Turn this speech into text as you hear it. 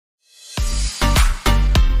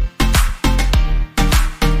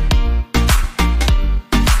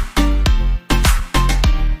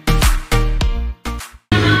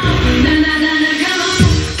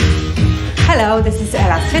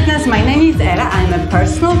Angela. I'm a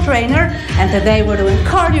personal trainer, and today we're doing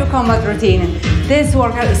cardio combat routine. This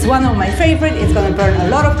workout is one of my favorite. It's going to burn a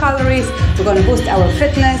lot of calories. We're going to boost our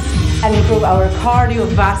fitness and improve our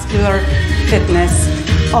cardiovascular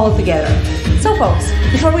fitness all together. So folks,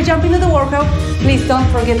 before we jump into the workout, please don't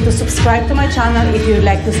forget to subscribe to my channel if you'd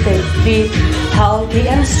like to stay fit, healthy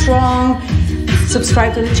and strong.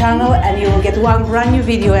 Subscribe to the channel and you will get one brand new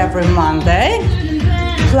video every Monday.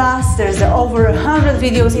 Plus, there's over 100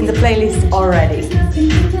 videos in the playlist already.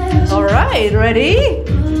 All right, ready?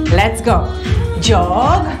 Let's go.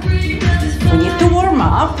 Jog. We need to warm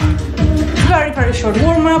up. Very, very short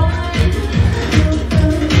warm up.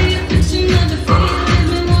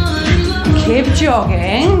 Keep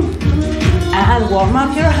jogging and warm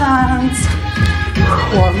up your hands,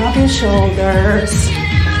 warm up your shoulders,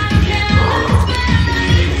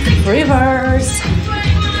 reverse,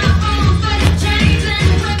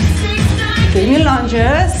 give me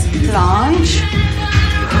lunges, lunge,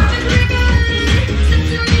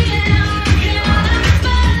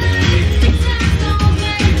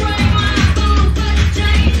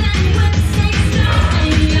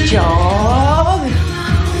 jog,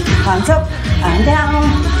 hands up and down.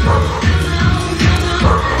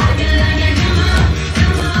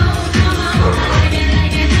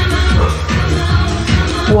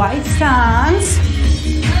 Wide stance.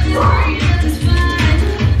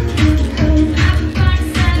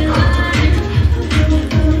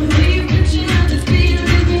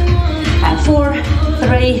 And 4,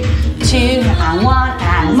 3, 2, and 1,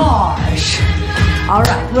 and march. All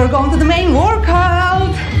right, we're going to the main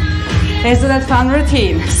workout. Let's do that fun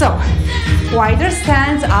routine. So, wider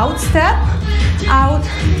stance, out step, out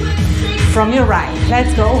from your right.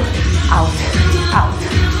 Let's go, out, out,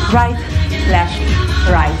 right, left,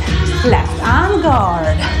 right, left, and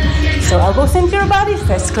guard. So elbows into your body,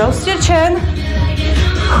 fists close to your chin.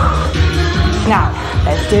 Now,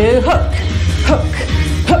 let's do hook, hook,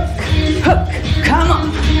 hook, hook. Come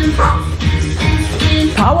on.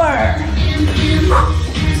 Power.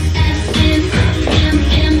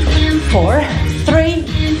 4,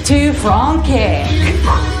 3, 2, front kick.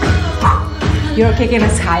 You're kicking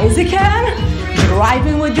as high as you can,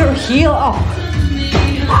 driving with your heel up.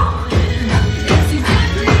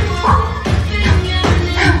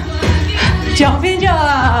 Jumping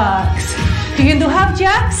jacks. You can do half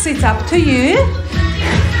jacks, it's up to you,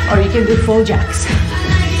 or you can do full jacks.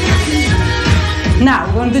 Now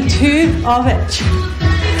we're going to do 2 of each.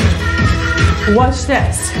 Watch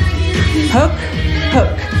this. Hook,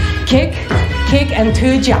 hook, kick, kick, and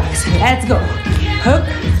 2 jacks. Let's go. Hook,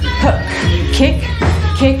 hook, kick,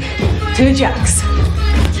 kick, 2 jacks.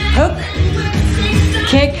 Hook,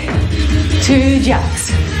 kick, 2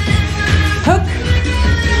 jacks. Hook,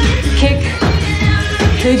 kick,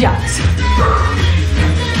 2 jacks.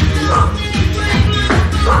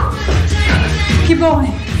 Keep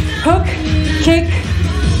going. Hook, kick,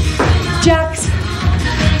 jacks.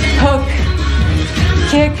 Hook,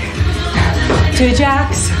 kick, 2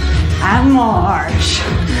 jacks, and march.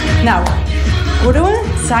 Now, we're doing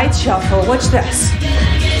side shuffle. Watch this.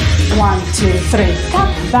 1, 2, 3,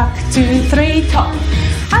 top, back, 2, 3, top.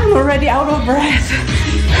 I'm already out of breath.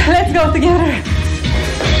 Let's go together.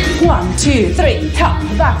 1, 2, 3, top,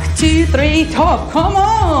 back, 2, 3, top. Come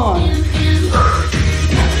on.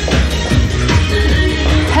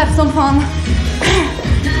 Have some fun.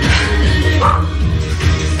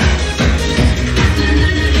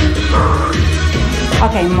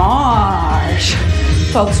 Okay, march.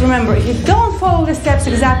 Folks, remember, if you don't follow the steps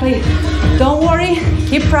exactly, don't worry,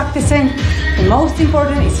 keep practicing. The most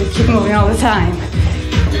important is to keep moving all the time.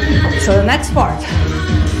 So the next part,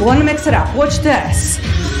 we want to mix it up. Watch this.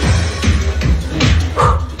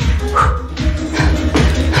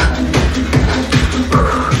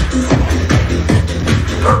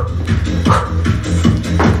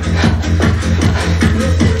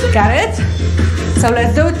 Got it? So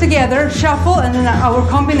let's do it together. Shuffle and then our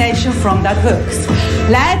combination from that hooks.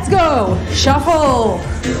 Let's go. Shuffle.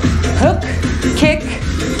 Hook, kick,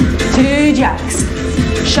 2 jacks.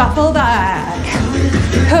 Shuffle back.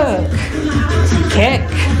 Hook, kick,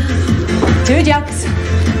 2 jacks.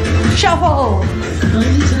 Shuffle.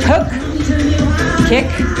 Hook,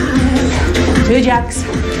 kick, 2 jacks.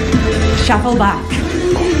 Shuffle back.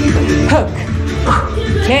 Hook,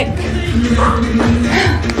 kick.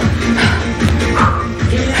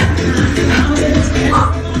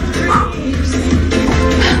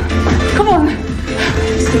 Come on.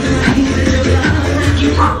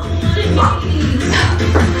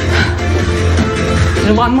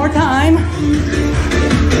 And one more time.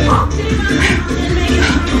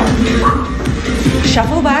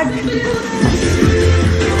 Shuffle back.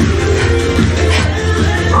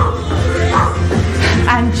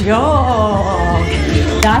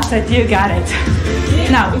 That's it, you got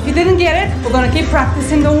it. Now, if you didn't get it, we're gonna keep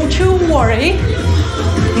practicing, don't you worry.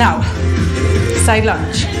 Now, side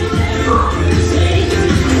lunge.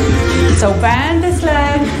 So bend this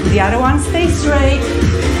leg, the other one stays straight.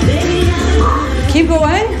 Keep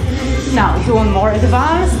going. Now, if you want more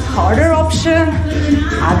advanced, harder option,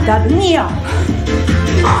 add that knee up.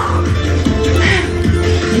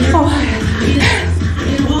 Oh.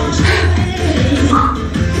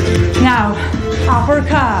 Now,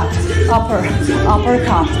 uppercut, upper,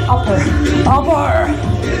 uppercut, upper, upper.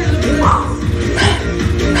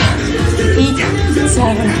 8,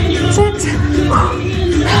 7, 6,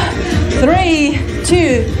 3,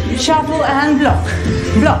 2, shuffle and block,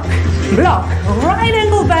 block, block. Right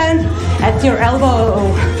angle bend at your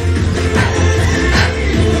elbow.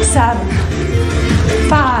 7,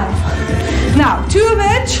 5. Now, 2 of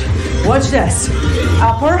each. Watch this.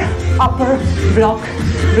 Upper, upper, block,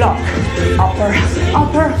 block. Upper,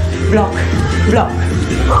 upper, block, block.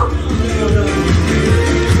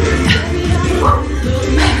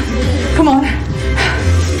 Come on.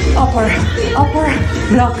 Upper, upper,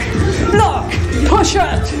 block, block. Push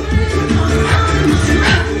it.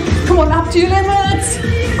 Come on, up to your limits.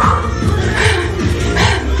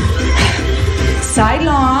 Side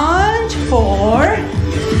lunge. 4,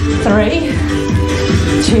 3,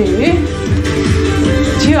 2,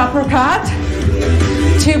 2 uppercut,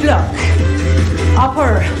 2 block,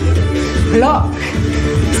 upper, block,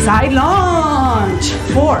 side lunge.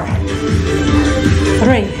 4,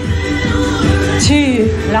 3,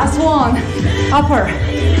 2, last one, upper,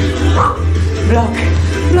 block,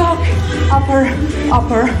 block, upper,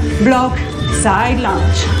 upper, block, side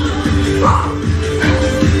lunge.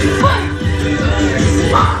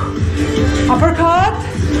 Uppercut.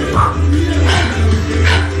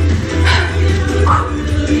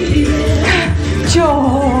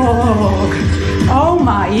 Jog. Oh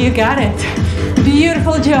my, you got it.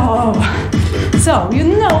 Beautiful job. So you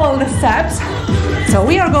know all the steps. So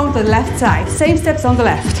we are going to the left side. Same steps on the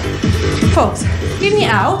left. Folks, give me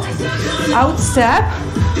out. Out step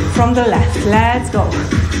from the left. Let's go.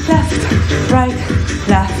 Left,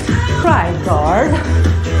 right, guard.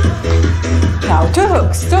 Now 2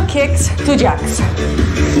 hooks, 2 kicks, 2 jacks.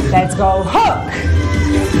 Let's go. Hook,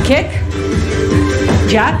 kick,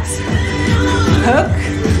 jacks, hook,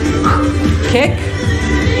 kick,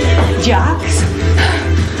 jacks,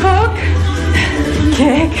 hook,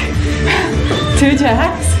 kick, 2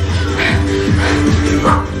 jacks.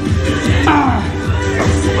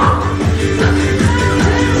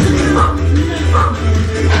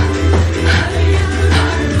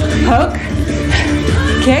 Hook,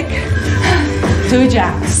 kick, 2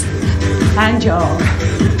 jacks, and jog.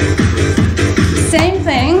 Same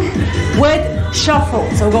thing with shuffle.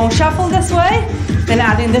 So we're going to shuffle this way, then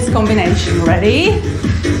add in this combination. Ready?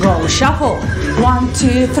 Go shuffle. 1,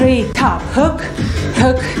 2, 3, tap, hook,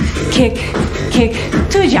 hook, kick, kick,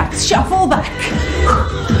 2 jacks, shuffle back,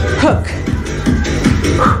 hook,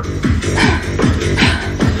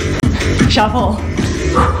 shuffle,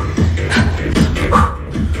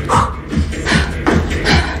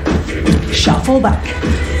 shuffle back,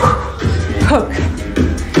 hook,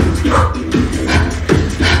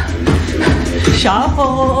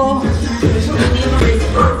 shuffle,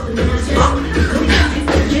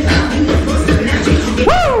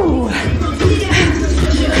 woo!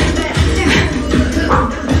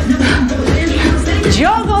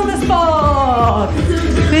 Jog on the spot.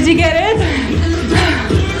 Did you get it?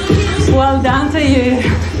 Well done to you.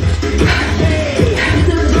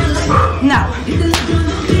 Now,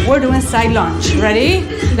 we're doing side lunge. Ready?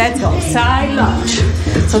 Let's go. Side lunge.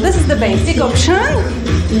 So this is the basic option.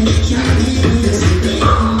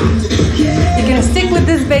 You can stick with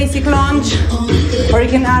this basic lunge, or you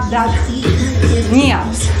can add that knee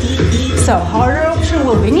ups. So harder option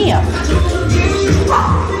will be knee up.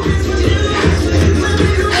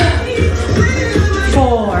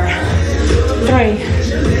 4, 3,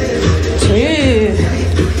 2.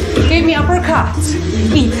 Give me uppercuts.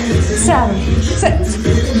 8, 7, 6,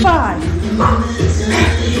 5.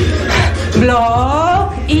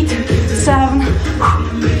 Block. 8, 7.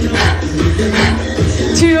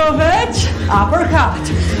 2 of each. Uppercut.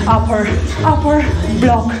 Upper, upper,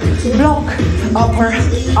 block, block, upper,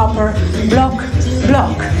 upper, block,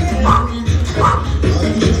 block.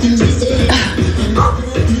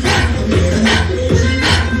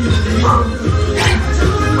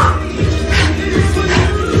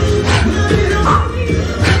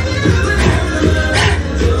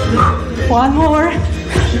 One more.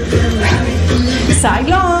 Side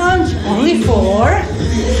lunge. Only 4,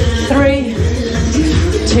 3,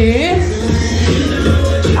 2.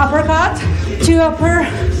 Uppercut. 2 upper,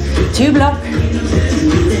 2 block,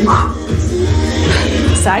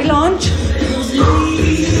 side lunge,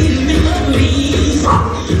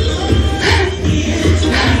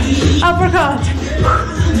 uppercut,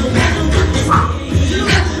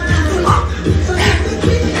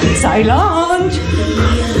 side lunge,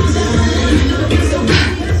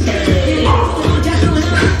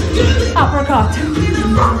 uppercut,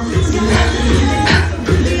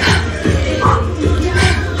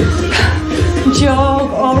 jog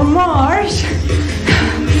or march.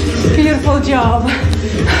 Beautiful job.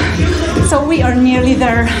 So we are nearly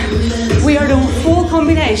there. We are doing full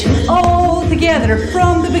combination all together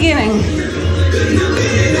from the beginning.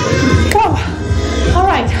 Whoa. All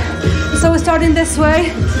right, so we're starting this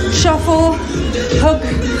way. Shuffle, hook,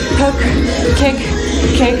 hook, kick,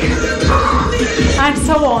 kick, and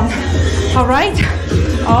so on. All right,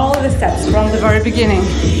 all the steps from the very beginning.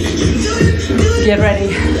 Get ready.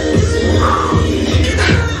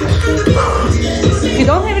 If you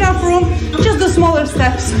don't have enough room, just do smaller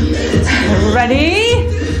steps. Ready?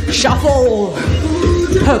 Shuffle,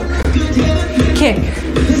 hook, kick,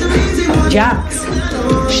 jacks,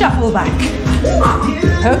 shuffle back,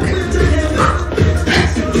 hook,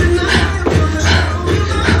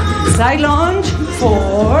 side lunge,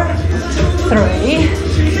 4, 3,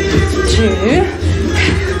 2,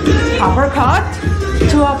 uppercut,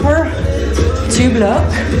 2 upper, 2 block,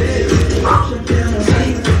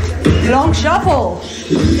 long shuffle,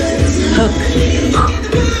 hook,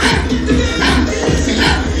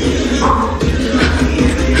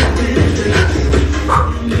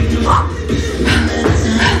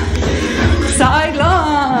 side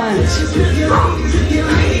lunge,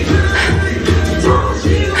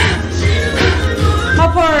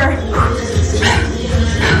 upper,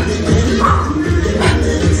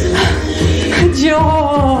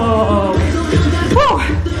 jog.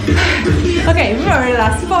 Okay, very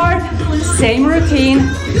last part, same routine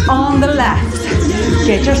on the left.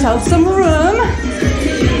 Get yourself some room.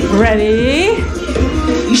 Ready?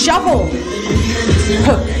 Shuffle,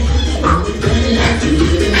 hook,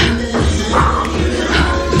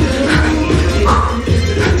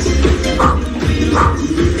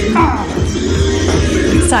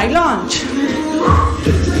 side lunge,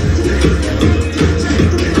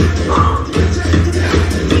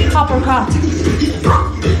 uppercut,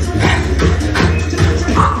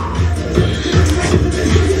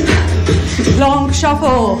 long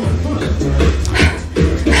shuffle,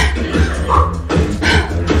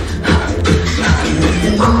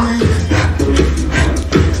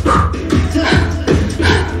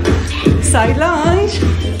 side lunge,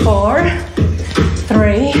 4,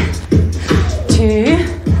 3, 2,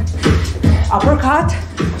 uppercut,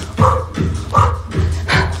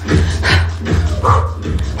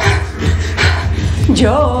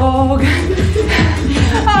 jog.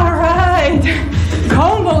 All right,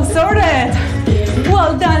 combo sorted.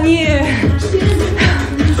 Well done, you.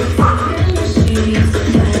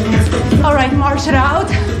 All right, march it out.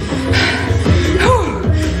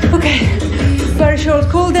 Whew. Okay, very short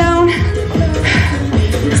cool down.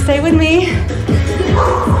 Stay with me.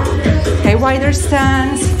 Okay, wider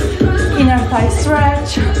stance, inner thigh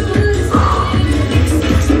stretch.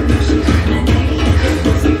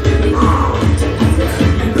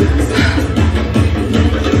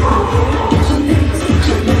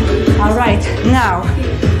 All right, now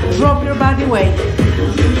drop your body weight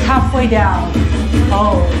halfway down.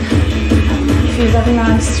 Oh, feel that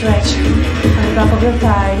nice stretch on the back of your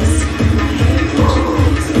thighs.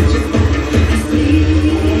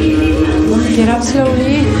 Get up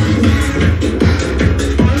slowly.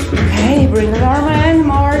 Okay, bring the arm in,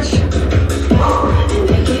 march.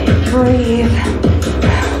 Breathe.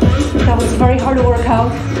 That was a very hard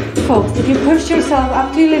workout. Folks, if you push yourself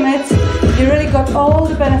up to your limits, you really got all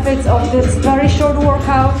the benefits of this very short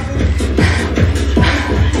workout.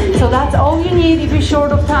 So that's all you need if you're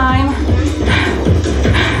short of time.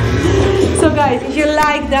 So guys, if you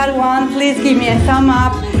like that one, please give me a thumb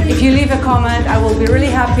up. If you leave a comment, I will be really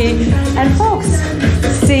happy. And folks,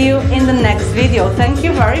 see you in the next video. Thank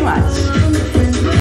you very much.